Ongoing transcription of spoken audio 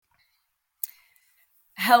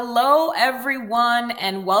Hello, everyone,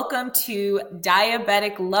 and welcome to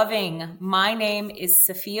Diabetic Loving. My name is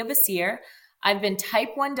Safia Basir. I've been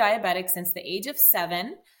type 1 diabetic since the age of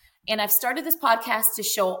 7, and I've started this podcast to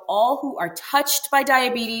show all who are touched by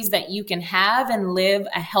diabetes that you can have and live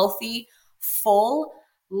a healthy, full,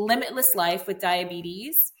 limitless life with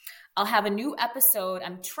diabetes. I'll have a new episode.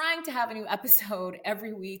 I'm trying to have a new episode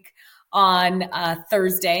every week on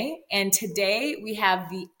Thursday, and today we have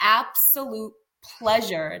the absolute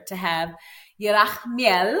pleasure to have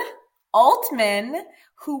Yerachmiel Altman,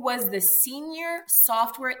 who was the senior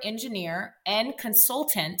software engineer and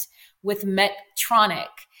consultant with Medtronic.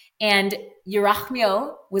 And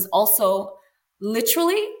Yerachmiel was also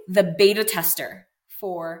literally the beta tester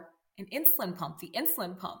for an insulin pump, the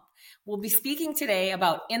insulin pump. We'll be speaking today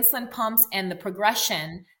about insulin pumps and the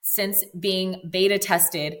progression since being beta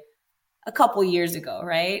tested a couple years ago,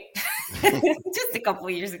 right? Just a couple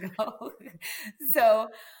years ago. So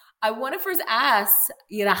I want to first ask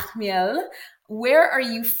Yerachmiel, where are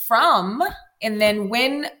you from? And then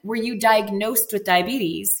when were you diagnosed with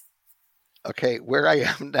diabetes? Okay, where I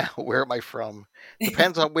am now, where am I from?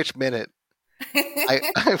 Depends on which minute.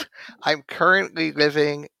 I'm currently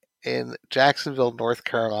living in Jacksonville, North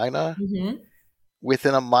Carolina,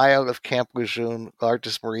 within a mile of Camp Lejeune,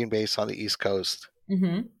 largest Marine base on the East Coast.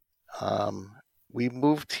 We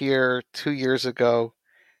moved here 2 years ago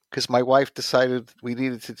because my wife decided we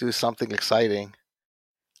needed to do something exciting.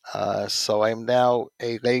 So I'm now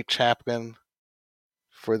a lay chaplain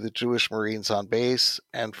for the Jewish Marines on base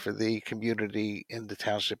and for the community in the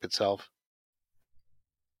township itself.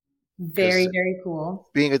 Very, very cool.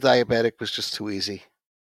 Being a diabetic was just too easy.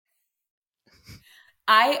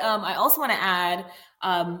 I also want to add,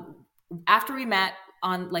 after we met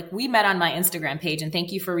on my Instagram page, and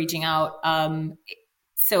thank you for reaching out.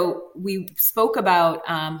 So we spoke about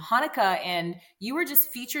Hanukkah, and you were just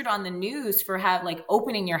featured on the news for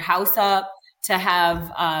opening your house up to have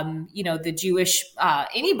the Jewish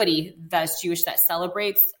anybody that's Jewish that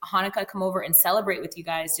celebrates Hanukkah come over and celebrate with you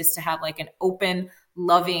guys, just to have like an open,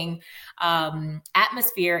 loving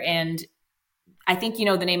atmosphere. And I think you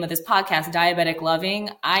know the name of this podcast, Diabetic Loving.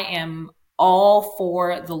 I am all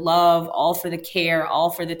for the love, all for the care, all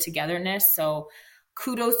for the togetherness. So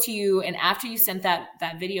kudos to you. And after you sent that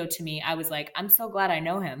video to me, I was like, I'm so glad I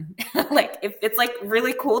know him. It's like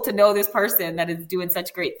really cool to know this person that is doing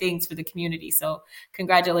such great things for the community. So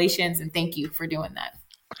congratulations and thank you for doing that.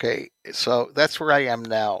 Okay, so that's where I am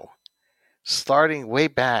now. Starting way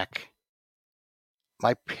back,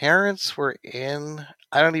 my parents were in,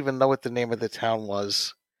 I don't even know what the name of the town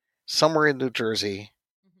was, somewhere in New Jersey.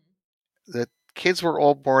 The kids were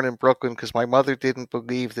all born in Brooklyn because my mother didn't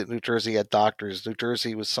believe that New Jersey had doctors. New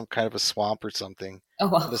Jersey was some kind of a swamp or something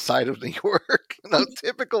on the side of New York.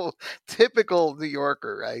 Typical New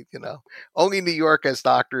Yorker, right? Only New York has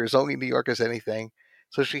doctors, only New York has anything.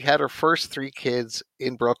 So she had her first 3 kids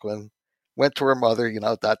in Brooklyn, went to her mother,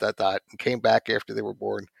 and came back after they were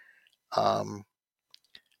born.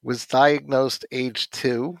 Was diagnosed age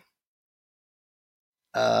 2.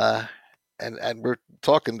 And we're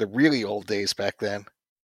talking the really old days back then.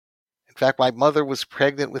 In fact, my mother was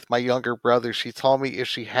pregnant with my younger brother. She told me if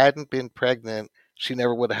she hadn't been pregnant, she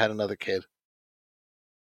never would have had another kid.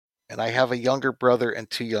 And I have a younger brother and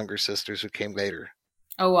 2 younger sisters who came later.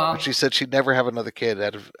 Oh, wow. But she said she'd never have another kid.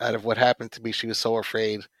 Out of what happened to me, she was so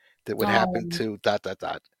afraid that would happen to ...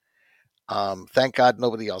 Thank God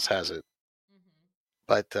nobody else has it.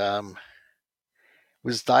 But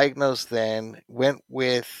was diagnosed then, went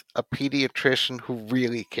with a pediatrician who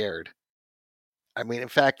really cared. I mean, in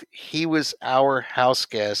fact, he was our house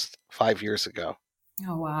guest 5 years ago.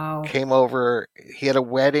 Oh, wow. Came over. He had a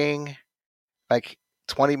wedding like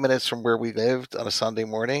 20 minutes from where we lived on a Sunday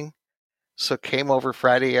morning. So came over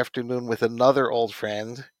Friday afternoon with another old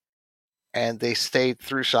friend, and they stayed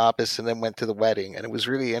through Shabbos and then went to the wedding. And it was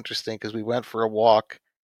really interesting because we went for a walk,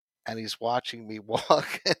 and he's watching me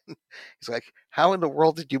walk. And he's like, how in the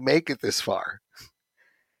world did you make it this far?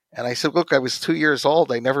 And I said, look, I was 2 years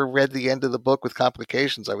old. I never read the end of the book with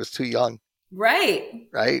complications. I was too young. Right.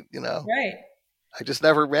 Right? Right. I just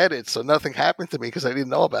never read it. So nothing happened to me because I didn't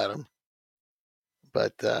know about him.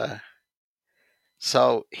 But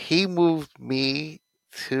so he moved me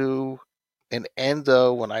to an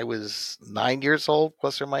endo when I was 9 years old,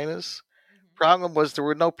 plus or minus. Problem was there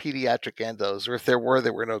were no pediatric endos, or if there were,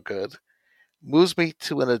 they were no good. Moves me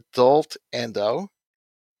to an adult endo.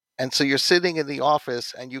 And so you're sitting in the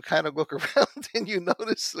office and you kind of look around and you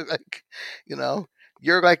notice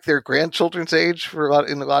you're like their grandchildren's age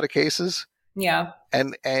in a lot of cases. Yeah.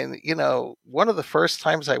 And one of the first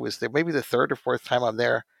times I was there, maybe the third or fourth time I'm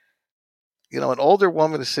there, an older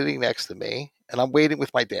woman is sitting next to me, and I'm waiting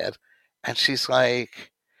with my dad, and she's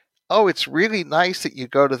like, "Oh, it's really nice that you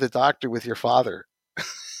go to the doctor with your father."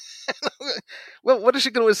 Well, what is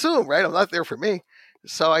she going to assume, right? I'm not there for me.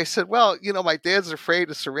 So I said, well, my dad's afraid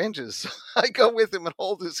of syringes. I go with him and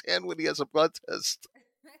hold his hand when he has a blood test.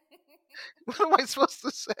 What am I supposed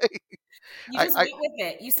to say? You just went with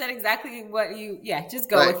it. You said exactly what just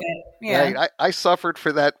go right, with it. Yeah. right. I suffered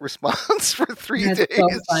for that response for 3 That's days. so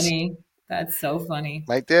funny. That's so funny.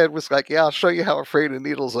 My dad was like, yeah, I'll show you how afraid of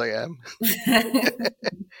needles I am. And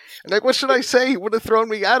like, what should I say? He would have thrown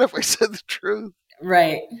me out if I said the truth.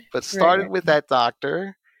 Right. But started Right. with that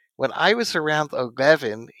doctor. When I was around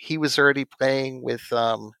 11, he was already playing with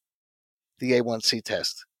the A1C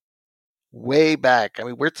test. Way back. I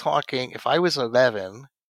mean, we're talking, if I was 11,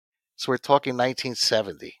 so we're talking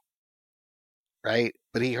 1970, right?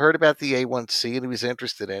 But he heard about the A1C and he was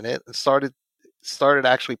interested in it and started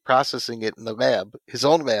actually processing it in the lab, his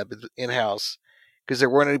own lab in-house, because there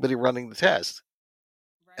weren't anybody running the test.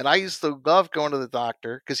 Right. And I used to love going to the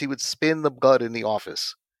doctor because he would spin the blood in the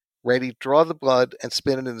office, right? He'd draw the blood and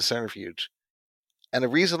spin it in the centrifuge. And the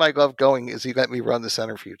reason I loved going is he let me run the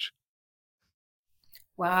centrifuge.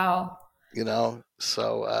 Wow.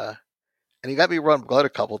 So, and he let me run blood a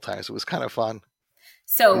couple times. It was kind of fun.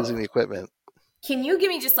 So using the equipment. Can you give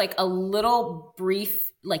me just like a little brief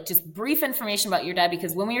information about your dad?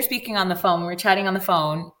 Because when we were speaking on the phone, we were chatting on the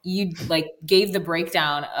phone, you like gave the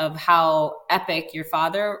breakdown of how epic your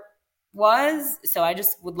father was. So I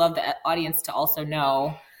just would love the audience to also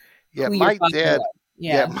know. Yeah, my dad.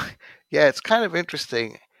 Was. Yeah, it's kind of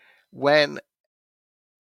interesting. Once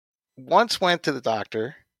went to the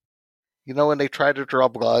doctor, when they try to draw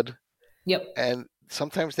blood. Yep. And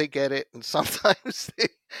sometimes they get it, and sometimes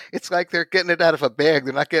it's like they're getting it out of a bag.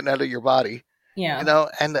 They're not getting it out of your body. Yeah.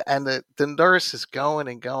 And the nurse is going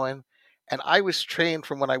and going. And I was trained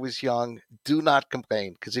from when I was young, do not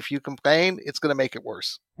complain. Because if you complain, it's going to make it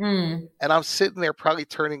worse. Mm. And I'm sitting there probably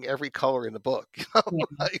turning every color in the book,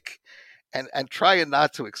 and trying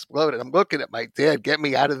not to explode. And I'm looking at my dad, get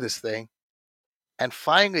me out of this thing. And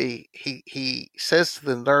finally, he says to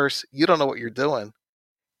the nurse, "You don't know what you're doing."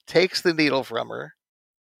 Takes the needle from her,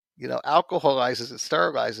 alcoholizes it,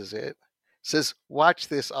 sterilizes it, says, "Watch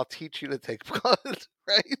this, I'll teach you to take blood,"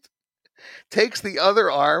 right? Takes the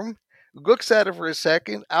other arm, looks at it for a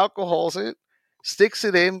second, alcohols it, sticks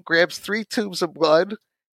it in, grabs 3 tubes of blood,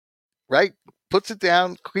 right? Puts it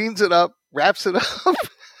down, cleans it up, wraps it up.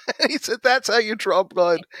 And he said, "That's how you draw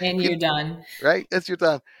blood." And you're done. Right? You're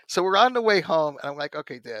done. So we're on the way home, and I'm like,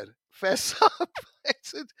 "Okay, Dad, fess up." I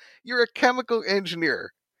said, "You're a chemical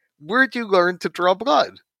engineer. Where'd you learn to draw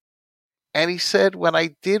blood?" And he said, "When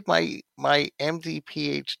I did my MD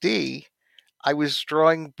PhD, I was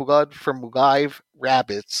drawing blood from live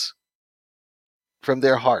rabbits from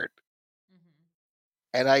their heart."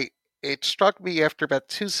 Mm-hmm. And it struck me after about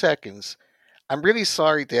 2 seconds. "I'm really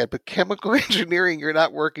sorry, Dad, but chemical engineering, you're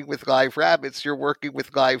not working with live rabbits. You're working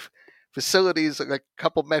with live facilities, like a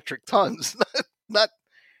couple metric tons, not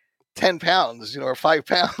 10 pounds, or 5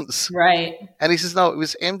 pounds." Right. And he says, "No, it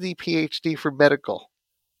was MD PhD for medical."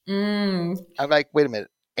 I'm like, "Wait a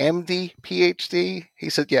minute, MD PhD?" He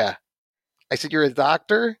said, "Yeah." I said, "You're a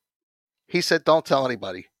doctor?" He said, "Don't tell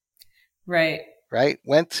anybody." Right. Right.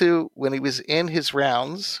 When he was in his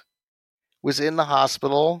rounds, was in the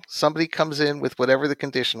hospital. Somebody comes in with whatever the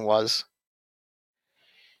condition was.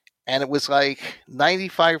 And it was like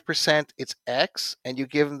 95% it's X, and you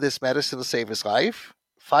give him this medicine to save his life.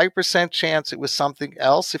 5% chance it was something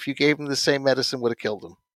else. If you gave him the same medicine, would have killed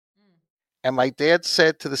him. And my dad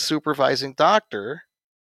said to the supervising doctor,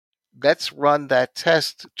 "Let's run that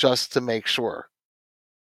test just to make sure."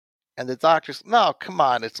 And the doctor's, "No, come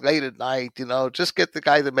on, it's late at night, just get the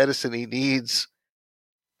guy the medicine he needs."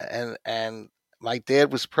 And my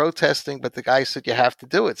dad was protesting, but the guy said, "You have to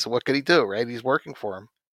do it." So what could he do, right? He's working for him.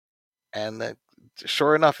 And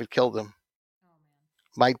sure enough, it killed him.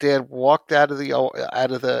 My dad walked out of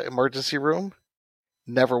the emergency room,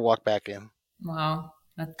 never walked back in. Wow.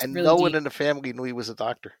 That's and really no deep. one in the family knew he was a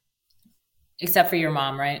doctor. Except for your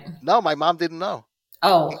mom, right? No, my mom didn't know.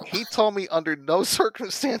 Oh. He told me under no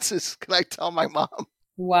circumstances can I tell my mom.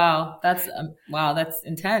 Wow, that's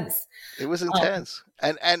intense. It was intense.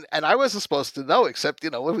 And I wasn't supposed to know, except,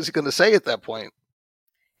 what was he going to say at that point?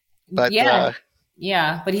 But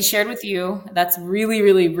yeah, but he shared with you. That's really,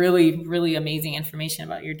 really, really, really amazing information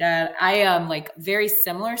about your dad. I like very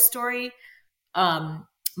similar story.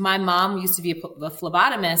 My mom used to be a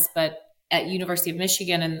phlebotomist, but at University of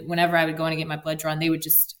Michigan, and whenever I would go in and get my blood drawn, they would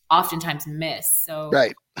just oftentimes miss. So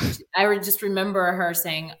right. I would just remember her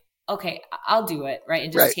saying, okay, I'll do it, right?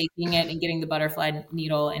 And just Right. taking it and getting the butterfly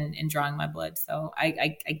needle and drawing my blood. So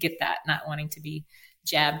I get that, not wanting to be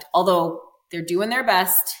jabbed. Although they're doing their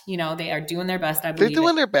best, they are doing their best. I They're believe it.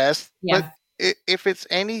 doing their best, but Yeah. if it's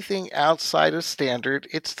anything outside of standard,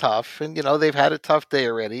 it's tough. And, they've had a tough day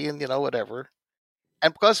already and, whatever.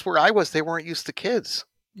 And plus, where I was, they weren't used to kids.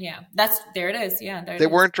 Yeah. There it is. Yeah. There it They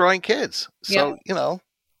is. weren't drawing kids. Yep. So,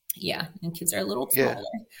 Yeah. And kids are a little yeah.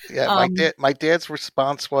 smaller. Yeah. My dad's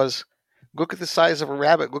response was, look at the size of a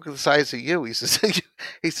rabbit. Look at the size of you. He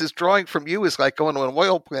says, drawing from you is like going to an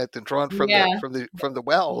oil plant and drawing from Yeah. the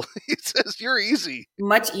well. He says, you're easy.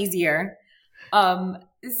 Much easier.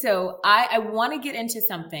 So I want to get into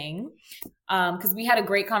something because we had a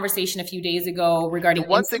great conversation a few days ago regarding The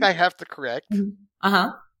one thing I have to correct,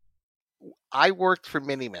 Uh-huh. I worked for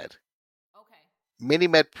Minimed. Okay.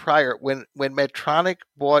 Minimed prior, when Medtronic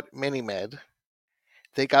bought Minimed,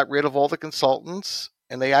 they got rid of all the consultants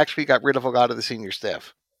and they actually got rid of a lot of the senior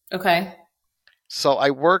staff. Okay. So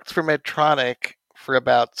I worked for Medtronic for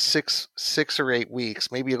about six or 8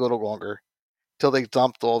 weeks, maybe a little longer, till they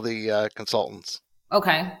dumped all the consultants.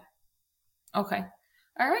 Okay. Okay.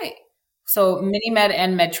 All right. So Minimed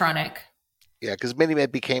and Medtronic. Yeah, because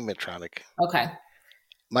Minimed became Medtronic. Okay.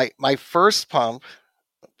 My first pump,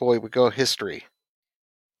 boy, we go history.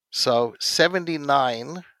 So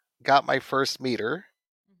 79, got my first meter.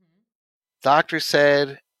 Doctor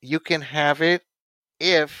said, you can have it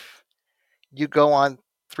if you go on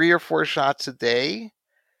 3 or 4 shots a day,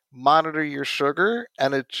 monitor your sugar,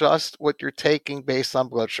 and adjust what you're taking based on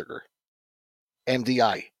blood sugar.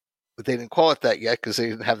 MDI. But they didn't call it that yet because they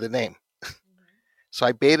didn't have the name. So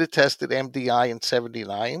I beta tested MDI in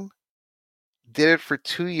 79, did it for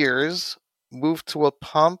 2 years, moved to a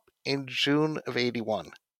pump in June of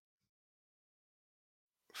 81.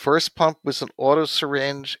 First pump was an auto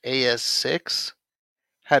syringe AS6,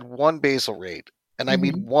 had 1 basal rate. And I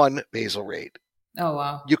mean 1 basal rate. Oh,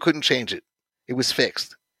 wow. You couldn't change it. It was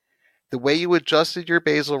fixed. The way you adjusted your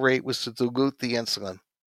basal rate was to dilute the insulin.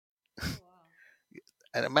 Oh, wow.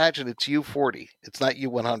 And imagine it's U40. It's not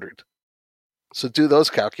U100. So do those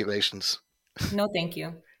calculations. No, thank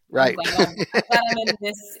you. Right. I'm glad I'm in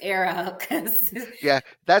this era. Yeah,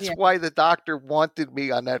 that's why the doctor wanted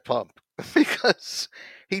me on that pump, because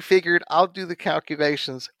he figured I'll do the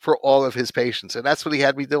calculations for all of his patients. And that's what he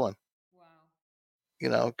had me doing.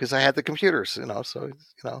 Wow. Because I had the computers, so,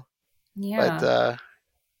 Yeah. But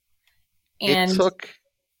it took,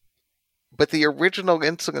 but the original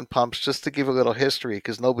insulin pumps, just to give a little history,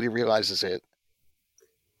 because nobody realizes it,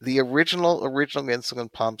 the original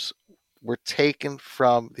insulin pumps were taken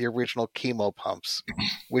from the original chemo pumps,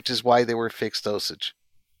 which is why they were fixed dosage.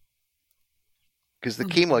 Because the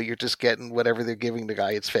chemo, you're just getting whatever they're giving the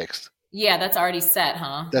guy, it's fixed. Yeah, that's already set,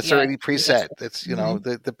 huh? That's already preset. That's,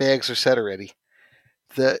 the bags are set already.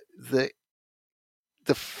 The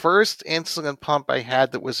first insulin pump I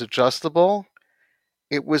had that was adjustable,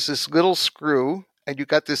 it was this little screw, and you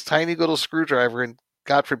got this tiny little screwdriver, and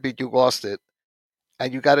God forbid you lost it.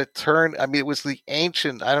 And you got to turn, it was the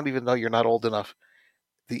ancient, I don't even know, you're not old enough,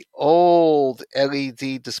 the old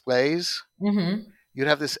LED displays. Mm-hmm. You'd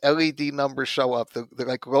have this LED number show up, the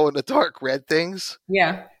like glow in the dark red things.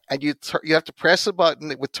 Yeah. And you have to press a button,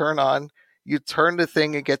 it would turn on, you'd turn the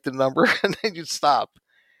thing and get the number, and then you'd stop.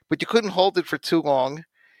 But you couldn't hold it for too long,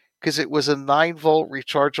 because it was a 9-volt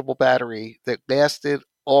rechargeable battery that lasted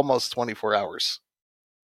almost 24 hours.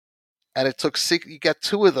 And it took you got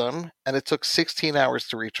 2 of them, and it took 16 hours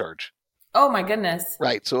to recharge. Oh my goodness.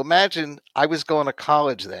 Right. So imagine I was going to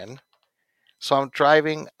college then. So I'm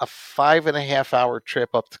driving a 5.5-hour trip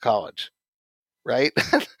up to college. Right.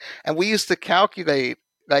 And we used to calculate,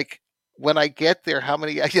 like, when I get there, how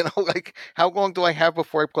many, like, how long do I have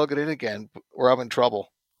before I plug it in again, or I'm in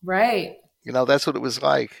trouble? Right. That's what it was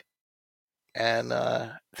like. And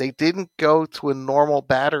they didn't go to a normal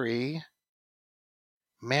battery.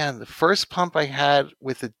 Man, the first pump I had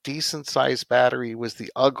with a decent sized battery was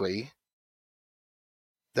the Ugly.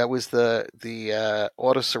 That was the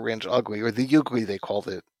auto syringe Ugly, or the Ugly they called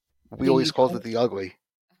it. We always called it the Ugly.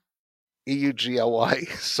 EUGLY.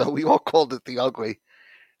 So we all called it the Ugly.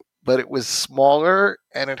 But it was smaller,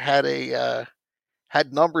 and it had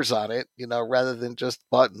had numbers on it, rather than just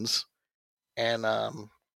buttons. And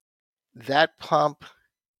that pump,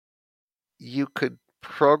 you could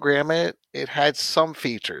program it. It had some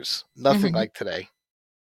features, nothing like today.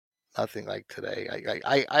 Nothing like today.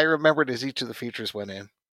 I remembered as each of the features went in,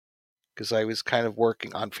 because I was kind of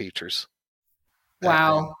working on features.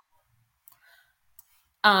 Wow.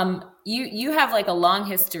 You have like a long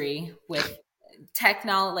history with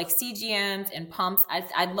technology like CGMs and pumps.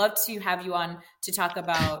 I'd love to have you on to talk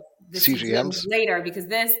about the CGMs CGMs later, because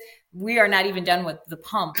we are not even done with the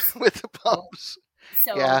pumps. with the pumps.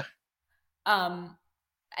 So, Yeah.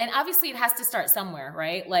 And obviously it has to start somewhere,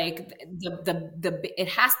 right? Like it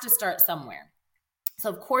has to start somewhere. So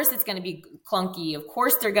of course it's going to be clunky. Of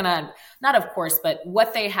course they're going to, not of course, but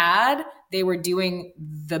what they had, they were doing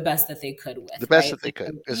the best that they could with, The best right? that they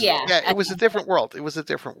could. Yeah. Yeah, it was a different world. It was a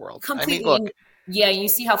different world. I mean, Completely. look. Yeah, you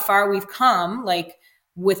see how far we've come, like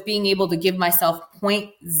with being able to give myself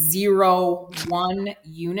 0.01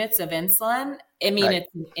 units of insulin. I mean, Right.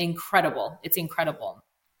 it's incredible. It's incredible.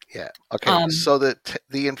 Yeah. Okay. So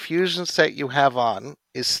the infusion set you have on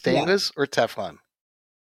is stainless or Teflon?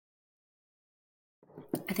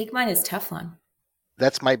 I think mine is Teflon.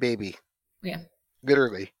 That's my baby. Yeah.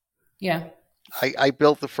 Literally. Yeah. I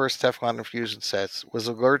built the first Teflon infusion sets. Was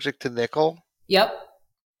allergic to nickel. Yep.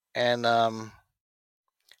 And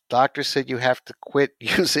doctor said you have to quit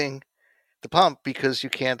using the pump because you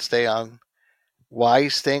can't stay on. Why?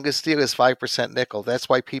 Stainless steel is 5% nickel. That's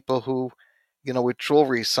why people who, with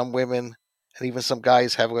jewelry, some women and even some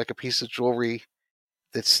guys have like a piece of jewelry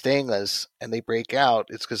that's stainless and they break out.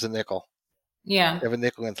 It's because of nickel. Yeah. They have a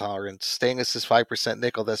nickel intolerance. Stainless is 5%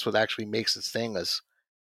 nickel. That's what actually makes it stainless.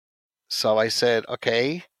 So I said,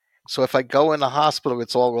 okay, so if I go in the hospital,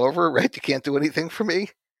 it's all over, right? You can't do anything for me.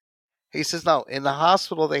 He says, no, in the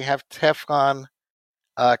hospital, they have Teflon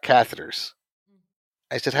catheters.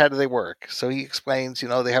 I said, how do they work? So he explains,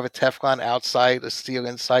 they have a Teflon outside, a steel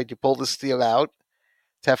inside. You pull the steel out,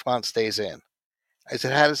 Teflon stays in. I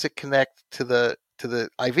said, how does it connect to the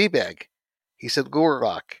IV bag? He said,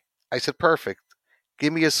 Luraloc. I said, perfect.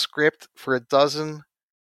 Give me a script for a dozen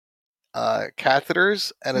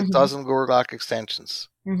catheters and a dozen Luraloc extensions.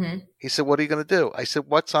 He said, what are you going to do? I said,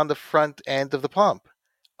 what's on the front end of the pump?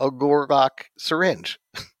 A Luraloc syringe.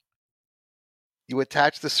 You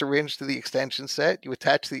attach the syringe to the extension set. You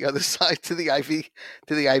attach the other side to the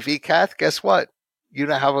IV cath. Guess what? You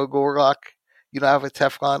now have a Luraloc. You now have a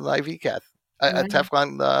Teflon IV cath, a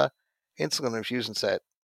Teflon insulin infusion set,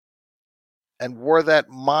 and wore that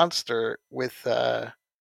monster with Tegaderm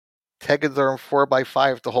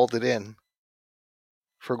 4x5 to hold it in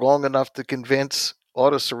for long enough to convince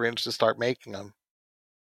Autosyringe to start making them.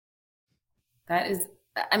 That is,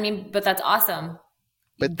 but that's awesome.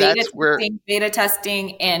 But beta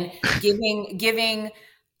testing and giving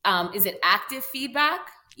is it active feedback?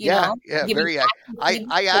 Yeah, very active.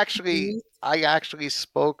 I actually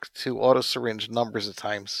spoke to Autosyringe numbers of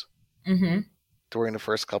times during the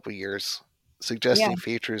first couple of years, suggesting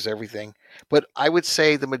features, everything. But I would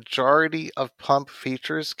say the majority of pump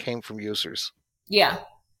features came from users. Yeah.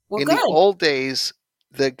 Well, in the old days,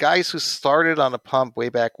 the guys who started on a pump way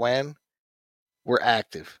back when were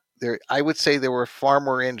active. I would say there were far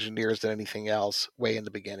more engineers than anything else way in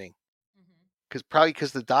the beginning.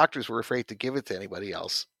 Because the doctors were afraid to give it to anybody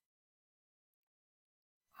else.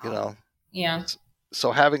 Yeah.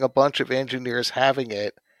 So having a bunch of engineers having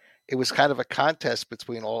it, it was kind of a contest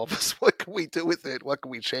between all of us. What can we do with it? What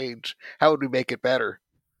can we change? How would we make it better?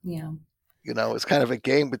 Yeah. It's kind of a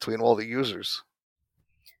game between all the users.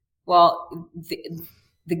 Well,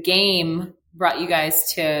 the game brought you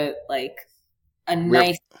guys to like a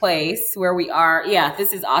nice place where we are. Yeah,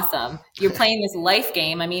 this is awesome. You're playing this life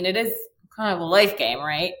game. I mean, it is kind of a life game,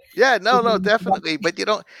 right? Yeah, no, definitely. But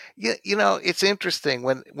it's interesting.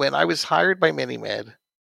 When I was hired by MiniMed,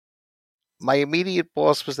 my immediate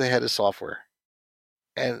boss was the head of software,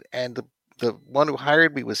 and the one who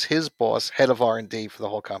hired me was his boss, head of R&D for the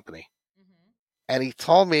whole company. And he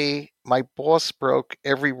told me my boss broke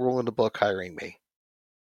every rule in the book hiring me.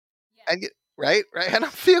 Yeah. And right, and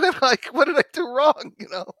I'm feeling like, what did I do wrong?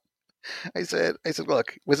 I said,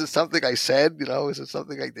 look, was it something I said? Is it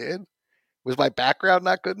something I did? Was my background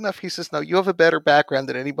not good enough? He says, no, you have a better background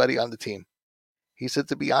than anybody on the team. He said,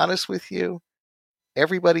 to be honest with you,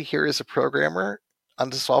 everybody here is a programmer on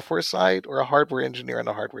the software side or a hardware engineer on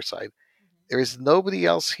the hardware side. There is nobody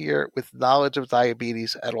else here with knowledge of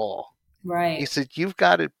diabetes at all. Right. He said, you've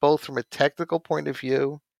got it both from a technical point of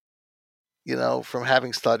view, from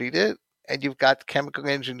having studied it, and you've got chemical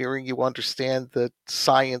engineering. You understand the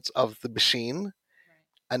science of the machine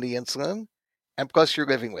and the insulin, and plus you're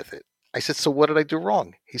living with it. I said, so what did I do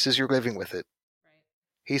wrong? He says, you're living with it. Right.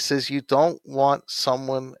 He says, you don't want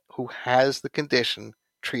someone who has the condition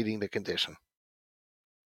treating the condition.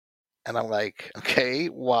 And I'm like, okay,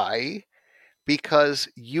 why? Because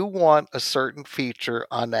you want a certain feature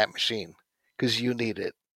on that machine because you need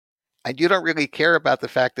it. And you don't really care about the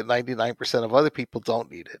fact that 99% of other people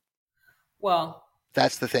don't need it. Well,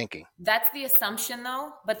 That's the thinking. That's the assumption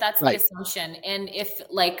though, but that's the Right. assumption. And if,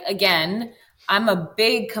 like, again, I'm a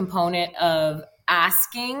big component of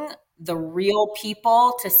asking the real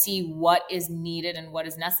people to see what is needed and what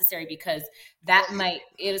is necessary, because that Well, might,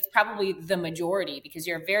 it is probably the majority, because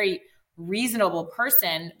you're a very reasonable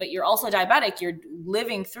person, but you're also diabetic. You're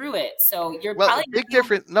living through it. So you're well, a probably big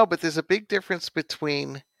difference. No, but there's a big difference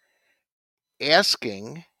between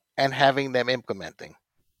asking and having them implementing.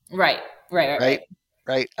 right, right, right, Right. right.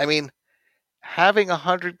 Right. I mean, having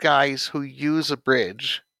 100 guys who use a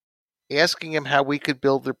bridge, asking them how we could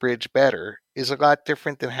build the bridge better is a lot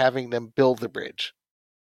different than having them build the bridge.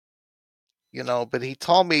 But he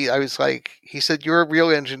told me, I was like, he said, you're a real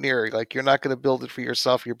engineer. Like, you're not going to build it for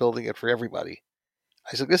yourself. You're building it for everybody.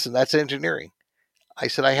 I said, listen, that's engineering. I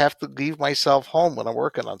said, I have to leave myself home when I'm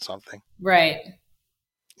working on something. Right.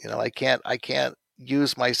 I can't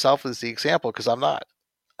use myself as the example because I'm not.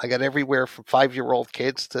 I got everywhere from 5-year-old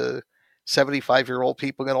kids to 75-year-old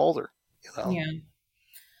people and older. Yeah.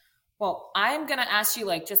 Well, I'm going to ask you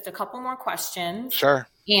like just a couple more questions, Sure.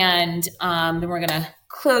 and then we're going to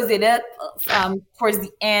close it up towards the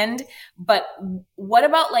end. But what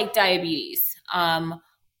about like diabetes?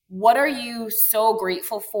 What are you so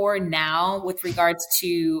grateful for now with regards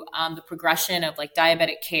to the progression of like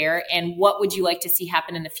diabetic care, and what would you like to see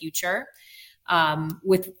happen in the future?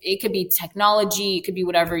 With it could be technology, it could be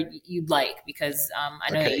whatever you'd like, because I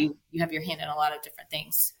know that Okay. you have your hand in a lot of different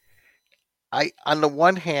things. On the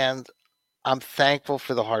one hand, I'm thankful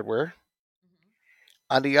for the hardware.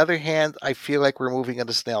 On the other hand, I feel like we're moving at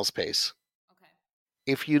a snail's pace. Okay.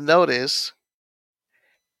 If you notice,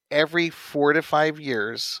 every 4 to 5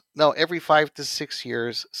 years, no, every 5 to 6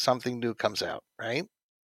 years, something new comes out, right?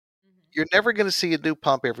 You're never going to see a new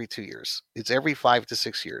pump every 2 years. It's every 5 to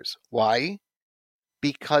 6 years. Why?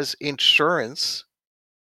 Because insurance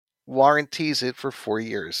warranties it for 4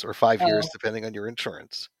 years or 5 years, Oh, depending on your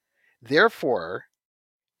insurance. Therefore,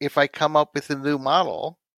 if I come up with a new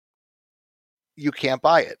model, you can't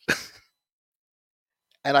buy it.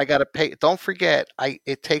 And I got to pay. Don't forget,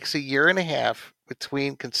 it takes 1.5 years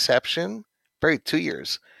between conception, probably 2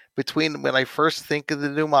 years, between when I first think of the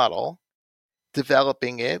new model,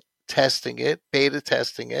 developing it, testing it, beta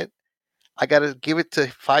testing it. I got to give it to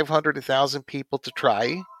 500, 1,000 people to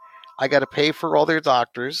try. I got to pay for all their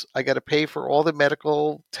doctors. I got to pay for all the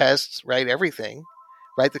medical tests, right? Everything,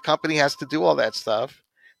 right? The company has to do all that stuff.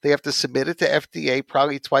 They have to submit it to FDA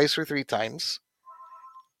probably twice or 3 times.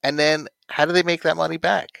 And then how do they make that money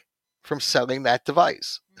back? From selling that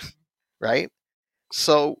device, right?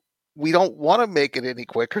 So we don't want to make it any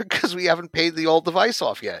quicker because we haven't paid the old device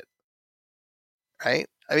off yet, right?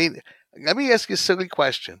 I mean, let me ask you a silly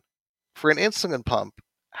question. For an insulin pump,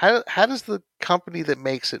 how does the company that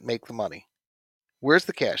makes it make the money? Where's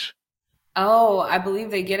the cash? oh, I believe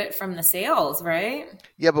they get it from the sales, right?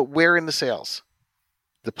 Yeah, but where in the sales?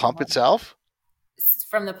 The pump itself?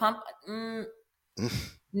 From the pump.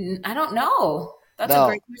 I don't know. That's a No,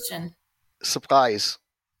 great question. supplies.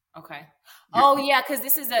 Okay. You're, Oh yeah, because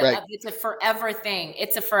this is right, it's a forever thing.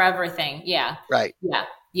 It's a forever thing. Yeah. right, Yeah.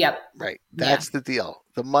 Yep. right. Yeah. That's the deal.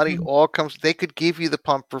 The money Mhm. all comes. They could give you the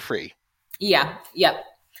pump for free. Yeah. Yep.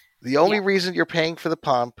 The Yeah. only reason you're paying for the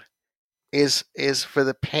pump is for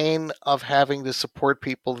the pain of having to support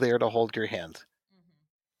people there to hold your hand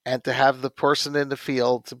and to have the person in the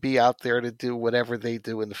field to be out there to do whatever they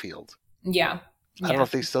do in the field. Yeah. I don't know Yeah.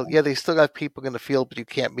 if they still got people in the field, but you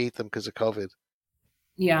can't meet them because of COVID.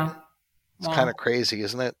 Yeah. It's kind Well, of crazy,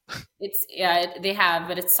 isn't it? it's yeah, they have,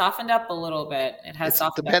 but it's softened up a little bit. It has It's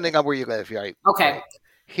softened up. depending on where you live, right? Okay. Right.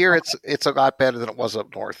 Here, Okay. it's a lot better than it was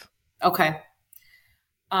up north. Okay.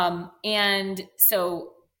 And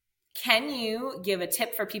so can you give a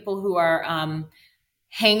tip for people who are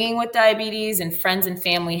hanging with diabetes and friends and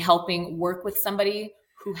family helping work with somebody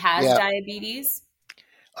who has Yeah. diabetes?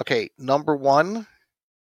 Okay. Number one,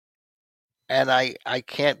 and I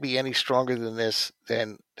can't be any stronger than this.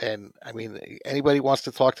 Than I mean, anybody wants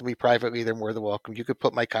to talk to me privately, they're more than welcome. You could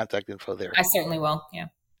put my contact info there. I certainly will. Yeah.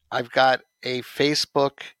 I've got a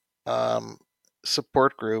Facebook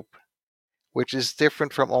support group, which is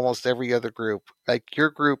different from almost every other group. Like your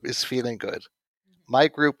group is feeling good. My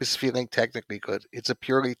group is feeling technically good. It's a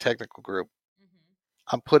purely technical group.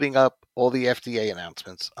 I'm putting up all the FDA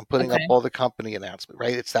announcements. I'm putting up Okay. all the company announcements,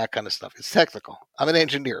 right? It's that kind of stuff. It's technical. I'm an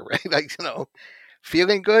engineer, right? Like,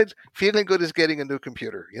 feeling good. Feeling good is getting a new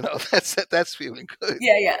computer. That's feeling good.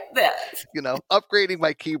 Yeah. Yeah. Upgrading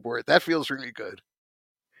my keyboard. That feels really good.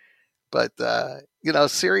 But,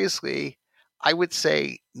 seriously, I would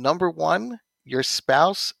say number one, your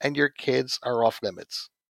spouse and your kids are off limits.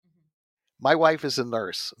 My wife is a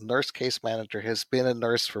nurse case manager, has been a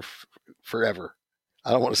nurse for forever.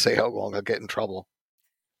 I don't want to say how long, I'll get in trouble,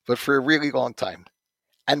 but for a really long time,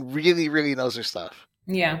 and really, really knows her stuff.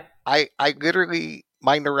 Yeah. I literally,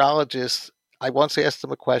 my neurologist, I once asked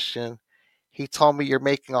him a question. He told me, you're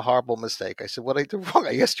making a horrible mistake. I said, what did I do wrong?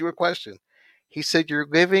 I asked you a question. He said, you're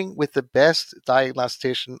living with the best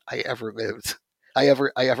diagnostician I ever lived. I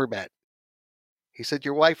ever met. He said,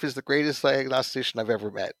 your wife is the greatest diagnostician I've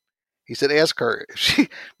ever met. He said, ask her if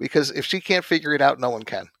because if she can't figure it out, no one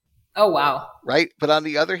can. Oh, wow. Right? But on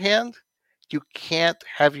the other hand, you can't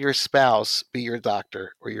have your spouse be your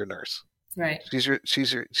doctor or your nurse. Right.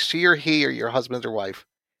 She or he or your husband or wife.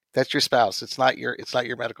 That's your spouse. It's not your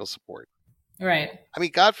medical support. Right. I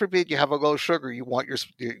mean, God forbid you have a low sugar. You want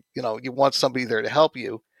you want somebody there to help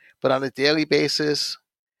you, but on a daily basis,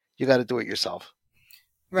 you got to do it yourself.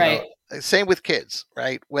 Right. Same with kids,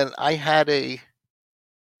 right? When I had a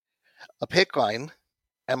PICC line,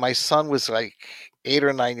 and my son was like 8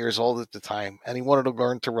 or 9 years old at the time, and he wanted to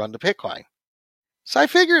learn to run the PICC line. So I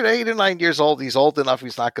figured 8 or 9 years old, he's old enough,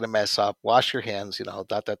 he's not going to mess up. Wash your hands,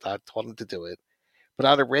 told him to do it. But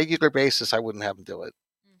on a regular basis, I wouldn't have him do it.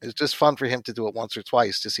 It's just fun for him to do it once or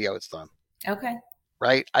twice to see how it's done. Okay.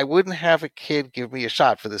 Right? I wouldn't have a kid give me a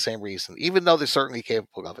shot for the same reason, even though they're certainly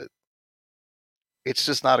capable of it. It's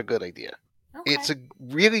just not a good idea. Okay. It's a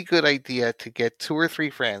really good idea to get 2 or 3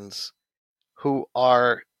 friends who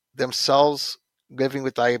are themselves living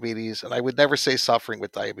with diabetes, and I would never say suffering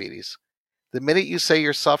with diabetes. The minute you say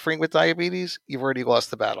you're suffering with diabetes, you've already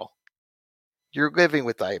lost the battle. You're living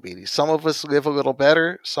with diabetes. Some of us live a little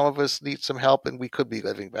better. Some of us need some help, and we could be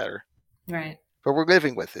living better. Right. But we're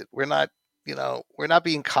living with it. We're not, we're not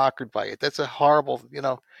being conquered by it. That's a horrible,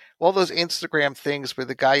 all those Instagram things where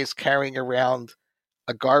the guy is carrying around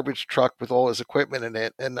a garbage truck with all his equipment in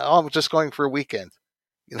it, and I'm just going for a weekend.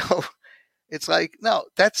 It's like, no,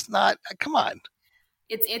 that's not. Come on.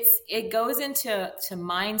 It goes into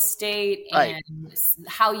mind state and right.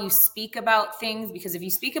 How you speak about things, because if you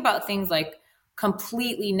speak about things like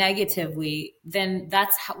completely negatively, then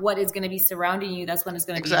that's what is going to be surrounding you. That's when it's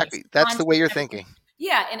going to be exactly. That's the way you're thinking.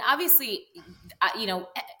 Yeah, and obviously,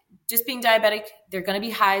 just being diabetic, there are going to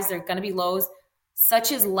be highs, there are going to be lows.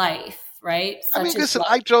 Such is life, right? Listen,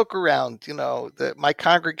 I joke around. That my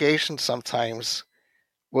congregation sometimes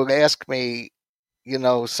will ask me.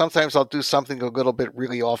 Sometimes I'll do something a little bit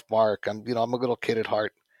really off mark. I'm a little kid at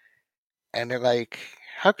heart. And they're like,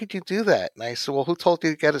 how could you do that? And I said, well, who told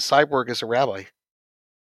you to get a cyborg as a rabbi?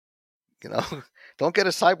 Don't get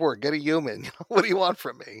a cyborg, get a human. What do you want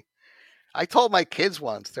from me? I told my kids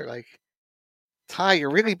once, they're like, Ty,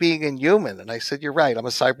 you're really being inhuman. And I said, you're right, I'm a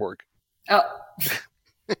cyborg. Oh,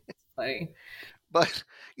 funny. But,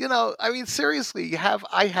 seriously,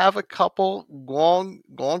 I have a couple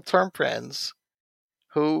long-term friends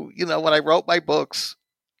who, when I wrote my books,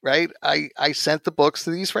 right, I sent the books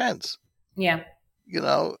to these friends. Yeah.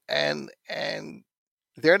 And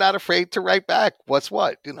they're not afraid to write back what's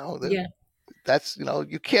what, yeah. That's,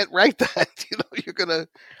 you can't write that, you're going to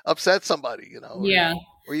upset somebody, Yeah.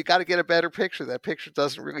 Or you got to get a better picture. That picture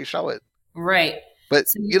doesn't really show it. Right. But,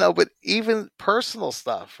 but even personal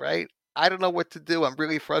stuff, right? I don't know what to do. I'm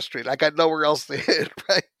really frustrated. I got nowhere else to hit,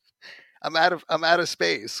 right? I'm out of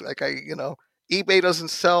space. Like eBay doesn't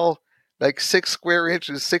sell like 6 square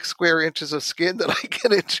inches of skin that I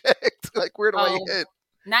can inject. Like, where do I hit?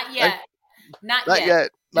 Not yet.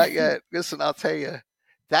 Not yet. Listen, I'll tell you,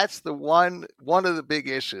 that's the one of the big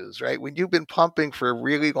issues, right? When you've been pumping for a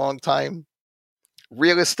really long time,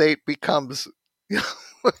 real estate becomes,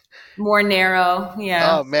 more narrow.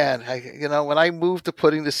 Yeah. Oh man. When I moved to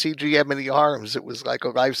putting the CGM in the arms, it was like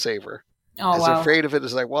a lifesaver. Oh, as afraid of it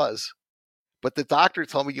as I was. But the doctor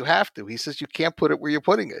told me you have to. He says you can't put it where you're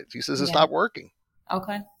putting it. He says it's not working.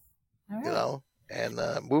 Okay. All right.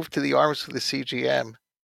 And moved to the arms for the CGM.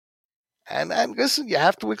 And listen, you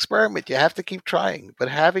have to experiment. You have to keep trying. But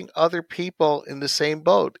having other people in the same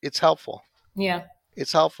boat, it's helpful. Yeah.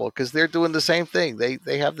 It's helpful because they're doing the same thing.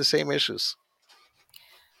 They have the same issues.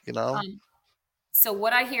 So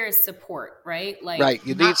what I hear is support, right? Like, right.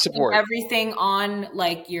 You need support. Everything on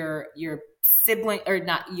like your sibling, or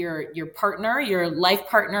not your partner, your life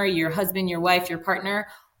partner, your husband, your wife, your partner,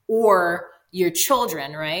 or your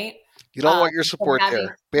children, right? You don't want your support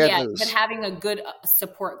there. Bad news. But having a good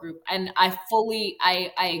support group. And I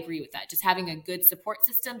agree with that. Just having a good support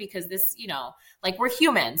system, because this, like, we're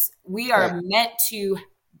humans. We are meant to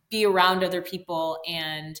be around other people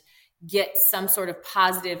and get some sort of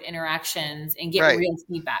positive interactions and get real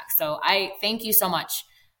feedback. So I thank you so much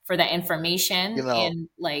for that information. And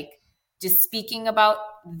like, just speaking about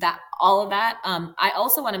that, all of that. I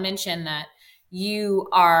also want to mention that you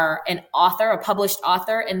are an author, a published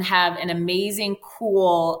author, and have an amazing,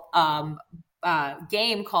 cool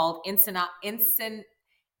game called Insulinopoly.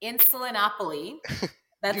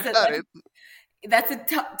 You got it. That's a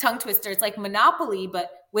tongue twister. It's like Monopoly, but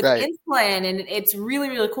with Right. insulin, and it's really,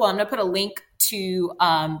 really cool. I'm going to put a link to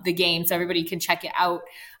the game so everybody can check it out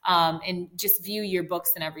and just view your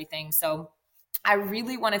books and everything. So I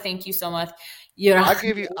really want to thank you so much.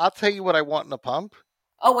 I'll tell you what I want in a pump.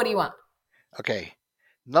 Oh, what do you want? Okay.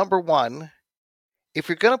 Number one, if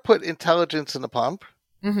you're going to put intelligence in the pump,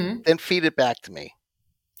 then feed it back to me.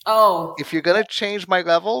 Oh. If you're going to change my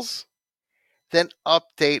levels, then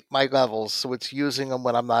update my levels so it's using them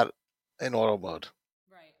when I'm not in auto mode.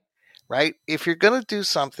 Right? If you're going to do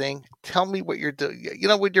something, tell me what you're doing. You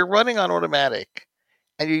know, when you're running on automatic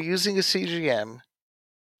and you're using a CGM,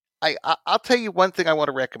 I'll tell you one thing I want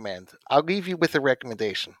to recommend. I'll leave you with a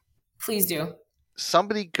recommendation. Please do.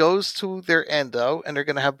 Somebody goes to their endo and they're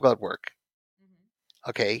going to have blood work.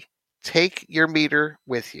 Okay. Take your meter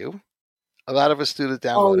with you. A lot of us do to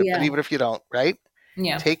download it, but even if you don't, right?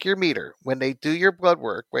 Yeah. Take your meter. When they do your blood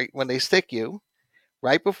work, right, when they stick you,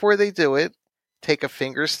 right before they do it, take a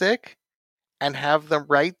finger stick and have them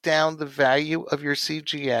write down the value of your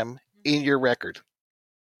CGM in your record.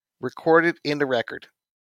 Record it in the record.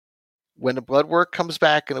 When the blood work comes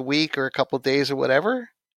back in a week or a couple of days or whatever,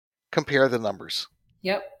 compare the numbers.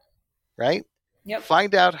 Yep. Right? Yep.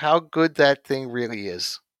 Find out how good that thing really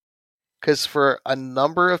is. Because for a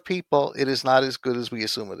number of people, it is not as good as we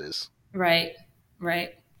assume it is. Right.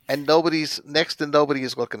 Right. And next to nobody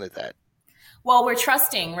is looking at that. Well, we're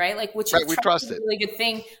trusting, right? Like, which we trust is a really good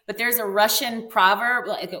thing. But there's a Russian proverb,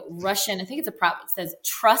 like a Russian, I think it's a proverb, it says,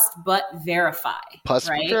 trust but verify. Plus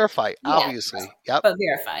right? verify, obviously. Yep. But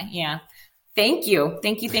verify, yeah. Thank you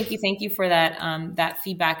for that that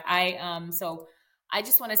feedback. So I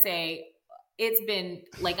just want to say it's been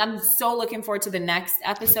like, I'm so looking forward to the next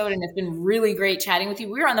episode, and it's been really great chatting with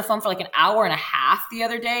you. We were on the phone for like an hour and a half the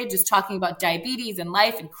other day, just talking about diabetes and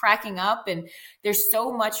life and cracking up. And there's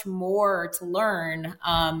so much more to learn,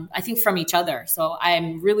 I think, from each other. So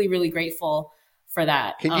I'm really, really grateful for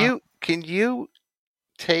that. Can you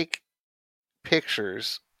take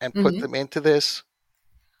pictures and put them into this?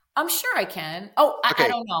 I'm sure I can. Oh, I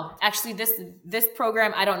don't know. Actually, this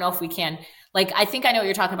program, I don't know if we can. Like, I think I know what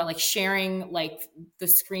you're talking about, like sharing like the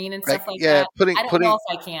screen and stuff like that. I don't know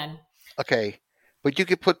if I can. Okay, but you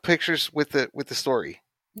could put pictures with the story.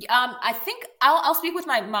 I think I'll speak with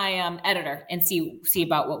my editor and see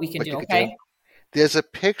about what we can do. Okay. There's a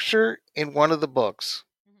picture in one of the books.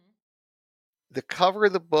 The cover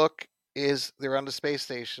of the book is they're on the space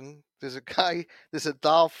station. There's a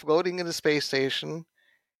doll floating in the space station.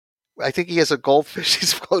 I think he has a goldfish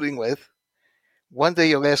he's floating with. One day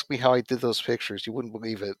you'll ask me how I did those pictures. You wouldn't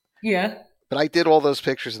believe it. Yeah. But I did all those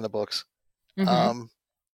pictures in the books. And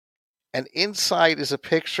inside is a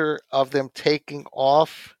picture of them taking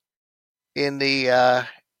off in the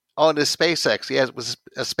SpaceX. Yeah, it was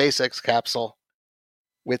a SpaceX capsule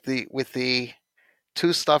with the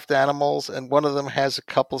two stuffed animals, and one of them has a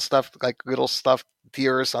couple stuffed, like little stuffed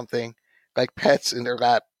deer or something, like pets in their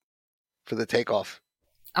lap for the takeoff.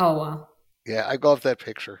 Oh, wow. Yeah, I love that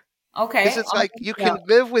picture. Okay. Because it's like you can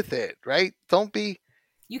live with it, right? Don't be.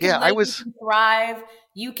 You can you can thrive.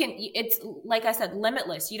 You can. It's like I said,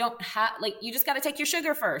 limitless. You don't have you just got to take your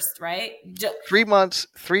sugar first, right? 3 months.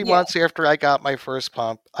 3 months after I got my first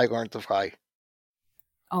pump, I learned to fly.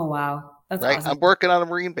 Oh wow, that's right. Awesome. I'm working on a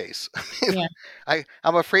Marine base.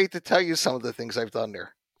 I'm afraid to tell you some of the things I've done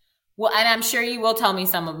there. Well, and I'm sure you will tell me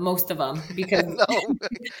most of them because no,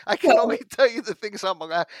 I can only tell you the things I'm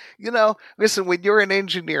allowed. Listen, when you're an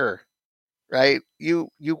engineer, right? You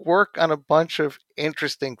work on a bunch of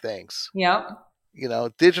interesting things. Yep.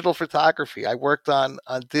 Digital photography. I worked on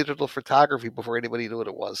digital photography before anybody knew what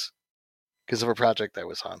it was because of a project I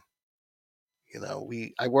was on.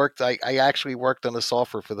 I actually worked on the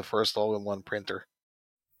software for the first all-in-one printer.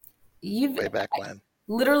 Way back when.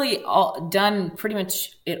 Literally done pretty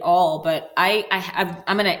much it all, but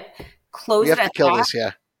I'm going to close it. You have to kill this,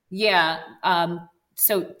 yeah. Yeah.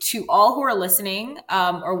 So to all who are listening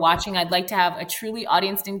or watching, I'd like to have a truly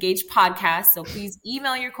audience engaged podcast. So please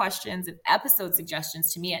email your questions and episode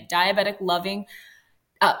suggestions to me at diabeticloving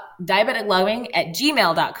at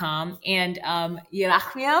gmail.com. And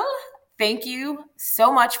Yerachmiel, thank you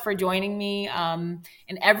so much for joining me. And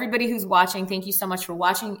everybody who's watching, thank you so much for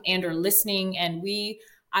watching and or listening. And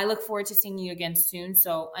I look forward to seeing you again soon.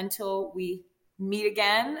 So until we meet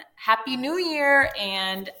again, Happy New Year,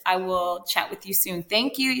 and I will chat with you soon.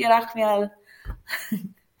 Thank you, Yerachmiel.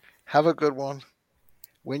 Have a good one.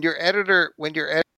 When your editor